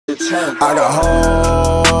I got hoes.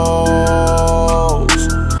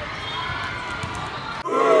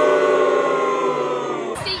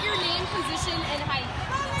 State your name, position, and height.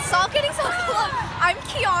 Stop getting so close. I'm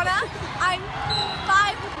Kiana. I'm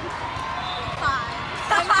 5'5".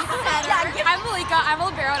 I'm a center. I'm Malika. I'm a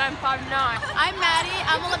libero and I'm 5'9". I'm Maddie.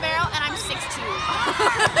 I'm a libero and I'm 6'2".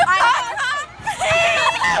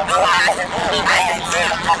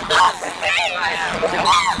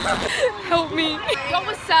 Help me. Yo,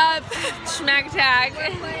 what's up? Schmack tag.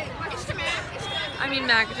 I mean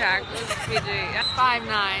Mac attack. PG.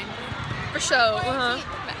 5'9". For show.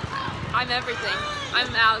 I'm everything.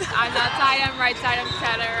 I'm outside, I'm right side, I'm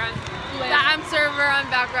center, I'm server, I'm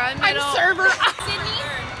background, middle. I'm server. Sydney,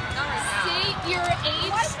 state your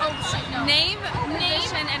age. Oh shit, no. Name,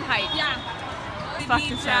 position, and height. Yeah.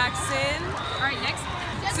 Fucking Jackson. Alright, next.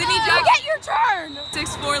 Sydney You Jackson. get your turn.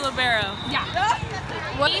 6'4" libero. Yeah.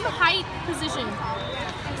 Name, height, position.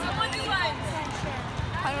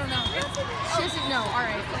 I don't know. She doesn't know.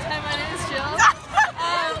 Alright. Hi, my name is Jill.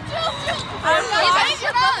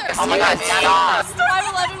 Oh my god, stop!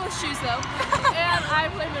 5'11" with shoes though. And I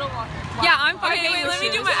play middle blocker. Yeah, I'm 5'8" Okay, wait, let me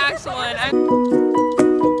do my actual one.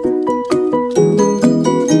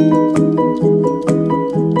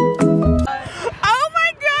 Oh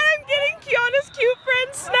my god, I'm getting Kiana's cute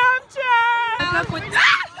friend Snapchat!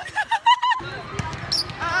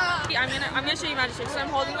 I'm gonna show you magic tricks. So I'm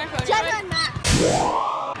holding my phone. Jenna and Matt.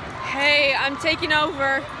 Hey, I'm taking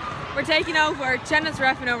over. We're taking over. Jenna's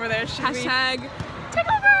reffing over there. Hashtag take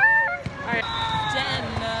over. Alright.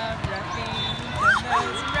 Jenna reffing.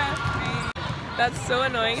 That's so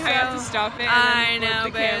annoying how you have to stop it and I then know,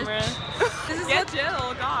 flip the camera. This is Get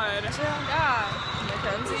Jill, God. Yeah.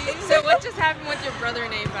 Mackenzie. So what just happened with your brother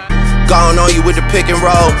and Ava? Gone on you with the pick and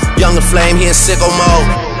roll. Younger flame, he in sicko mode.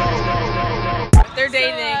 They're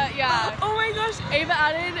dating. Yeah. Oh my gosh. Ava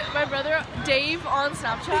added my brother Dave on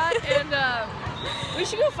Snapchat, and We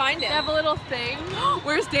should go find they him. have a little thing.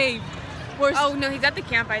 Where's Dave? Where's Oh no, he's at the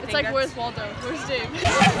camp. I think. it's like That's- where's Waldo? Where's Dave?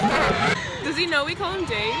 Does he know we call him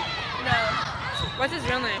Dave? No. What's his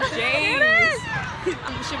real name? James.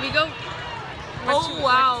 Should we go? Oh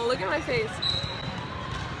wow, look at my face.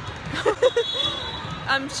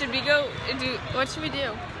 Should we go do? What should we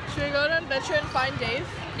do? Should we go to Adventure and find Dave?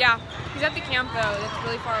 Yeah, he's at the camp though. That's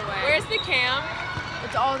really far away. Where's the camp?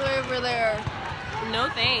 It's all the way over there. No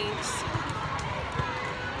thanks.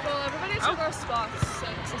 Well, everybody took our spots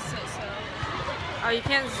to sit, so. Oh, you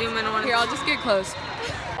can't zoom in on. Here, I'll just get close.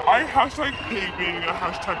 I hashtag hate being a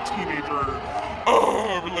hashtag teenager.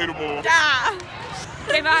 Oh, relatable. Ah.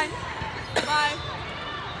 Okay, bye. Bye.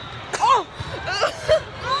 Oh.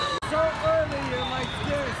 So early, you're like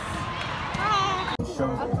this.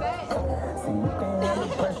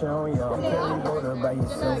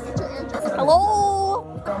 Hello.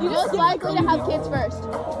 You most likely to have kids first. 1,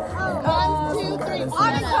 2, 3.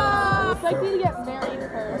 Monica. Likely to get married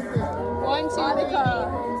first. 1, 2, 3.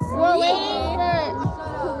 We're waiting for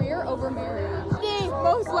career over marriage.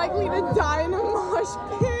 Most likely to die in a mosh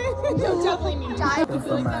pit. You'll definitely need to die.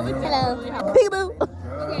 Hello. Peekaboo.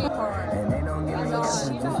 Okay.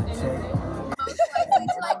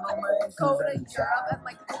 Go to Europe and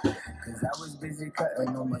like Cause I was busy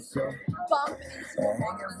cutting on myself. bump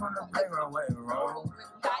Hanging from the playground where it rolled.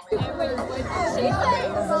 She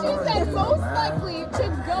said most likely to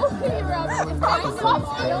go to Europe and bump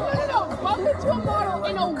into a model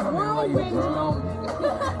in a whirlwind moment.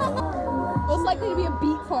 Most likely to be a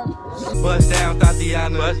beat farm. Bust down,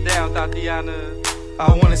 Tatiana. Bust down, Tatiana. I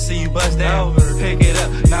wanna see you bust down. Pick it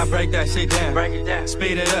up, now break that shit down. Break it down.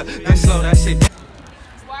 Speed it up, then slow that shit down.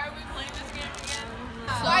 Why are we playing this game again?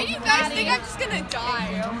 Why do you guys think I'm just gonna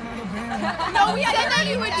die? No, we said that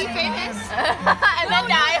you would be famous and then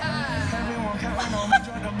die.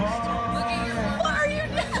 What are you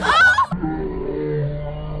doing?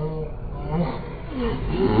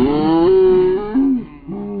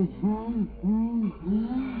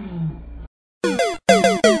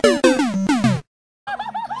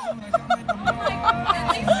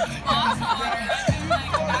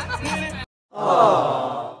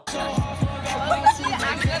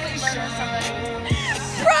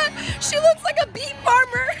 She looks like a beet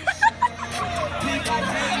farmer.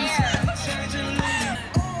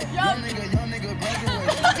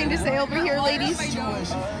 Nothing to say over here, ladies.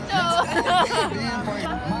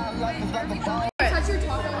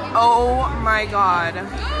 Oh my god. We're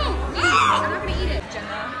not gonna eat it,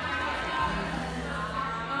 Jenna.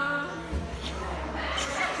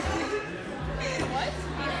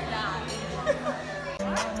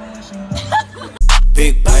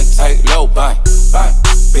 Big bank, tight, low bank, bank.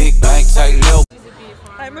 Big bank, tight, low.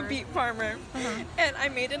 I'm a beat farmer. And I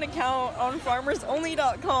made an account on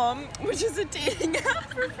farmersonly.com, which is a dating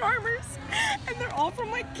app for farmers. And they're all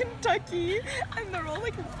from like Kentucky, and they're all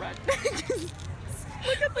like rednecks.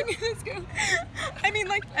 Look at this girl. I mean,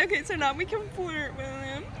 like, okay, so now we can flirt with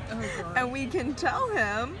him. Oh, and we can tell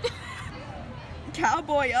him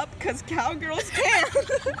cowboy up, because cowgirls can.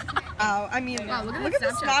 Oh, I mean, wow, look at the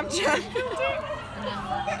Snapchat.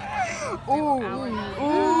 Ooh.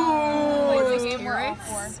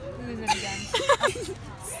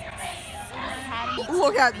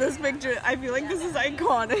 Look at this picture. I feel like this is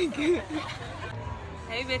iconic.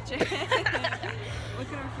 Hey, bitch. Look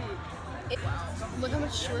at her feet. Look how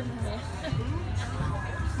much shorter her hair.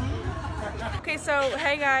 Okay, so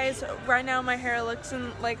hey guys, right now my hair looks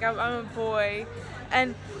like I'm a boy,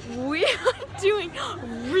 and we are doing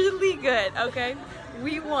really good, okay?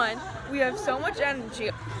 We won. We have so much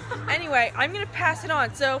energy. Anyway, I'm gonna pass it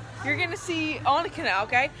on. So you're gonna see Annika now,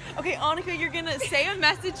 okay? Okay, Annika, you're gonna say a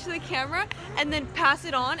message to the camera and then pass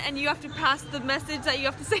it on, and you have to pass the message that you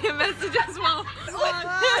have to say a message as well.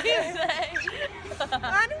 What do you say?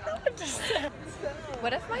 I don't know what to say.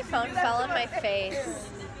 What if my phone fell on my face?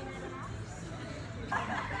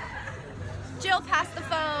 Jill, pass the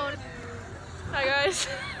phone. Hi guys.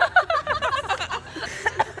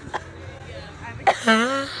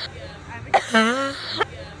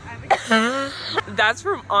 That's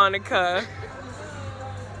from Annika.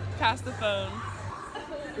 Pass the phone.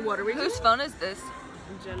 What are we doing? Whose phone is this?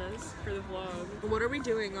 Jenna's for the vlog. What are we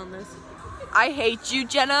doing on this? I hate you,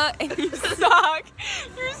 Jenna, and you Suck.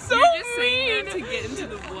 You're so You're just mean. saying To get into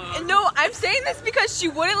the vlog. No, I'm saying this because she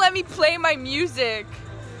wouldn't let me play my music.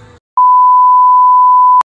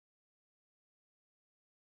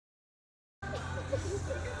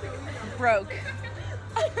 Broke.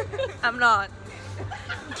 I'm not.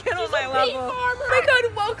 Get on my level. Oh my god,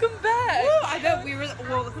 welcome back. Woo, I know we were.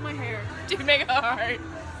 Whoa, look at my hair. Dude, make a heart.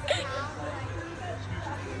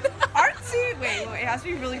 Artsy. Wait, it has to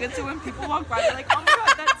be really good so when people walk by, they're like, oh my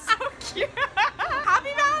god, that's so cute.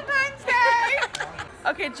 Happy Valentine's Day.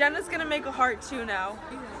 Okay, Jenna's gonna make a heart too now.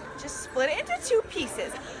 Just split it into two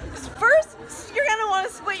pieces. First, you're gonna want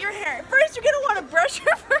to split your hair. First, you're gonna want to brush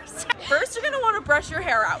your First, you're gonna want to brush your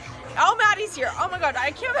hair out. Oh, Maddie's here. Oh my god,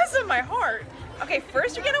 I can't mess up my heart. Okay,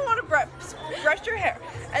 first you're gonna want to brush your hair,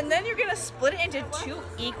 and then you're gonna split it into two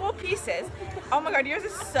equal pieces. Oh my god, yours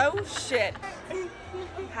is so shit.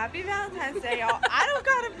 Happy Valentine's Day, y'all. I don't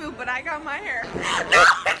got a boob, but I got my hair. No,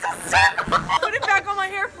 it's a circle. Put it back on my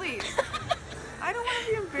hair, please. I don't want to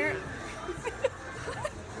be embarrassed.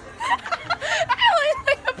 I look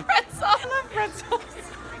like a pretzel. I love pretzels.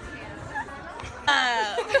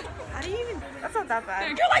 How do you even? That's not that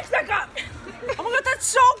bad. Your legs back up. Oh my god, that's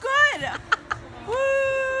so good. Woo!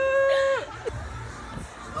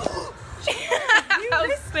 How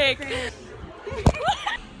sick.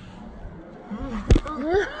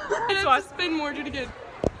 So I spin more, do it again.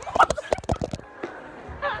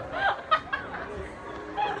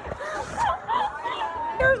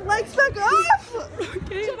 Your legs back up!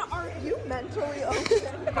 Okay. Jenna, are you mentally okay?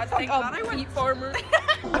 Thank God I went farmer.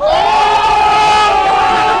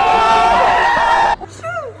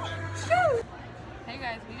 Hey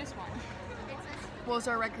guys, we just won. What was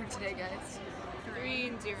our record today, guys?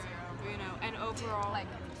 3-0, and overall like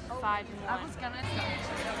 5-1. I was gonna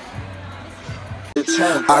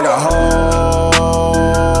I got hoes.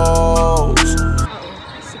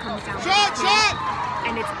 She comes down. Shit!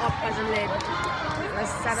 And it's up as a lid.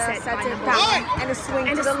 Set it back and a swing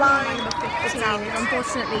to the line. 15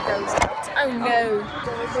 unfortunately goes out. Oh no.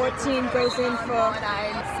 14 goes in for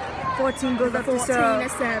 14 goes up to serve. 14 a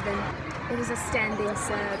serving. It was a standing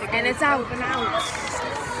serve. And it's out. And out.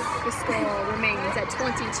 The score remains at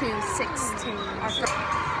 22-16.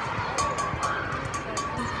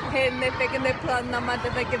 Hitting they faking they plotting, I'm out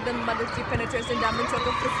they give them mother deep penetration, diamond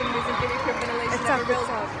choker for some reason, giving criminalization. It's up,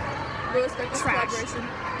 real respect and collaboration.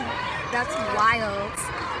 That's wild.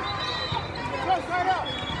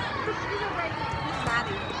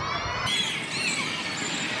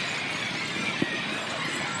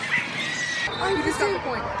 You just got the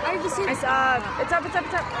point. It's up.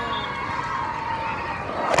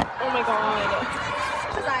 Oh my god.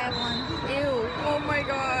 Because I have one. Ew. Oh my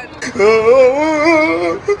god.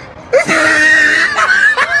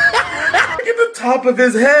 Get the top of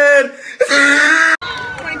his head.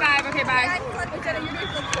 25, okay, bye.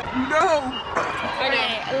 No. Okay,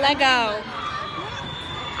 let go.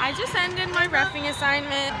 I just ended my reffing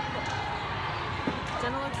assignment.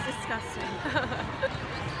 Jenna looks disgusting.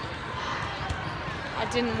 I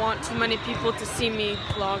didn't want too many people to see me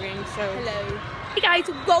vlogging, so. Hello. Hey guys,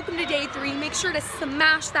 welcome to day 3. Make sure to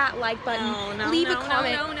smash that like button. Leave a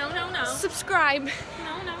comment. No. Subscribe.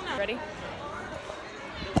 No. Ready?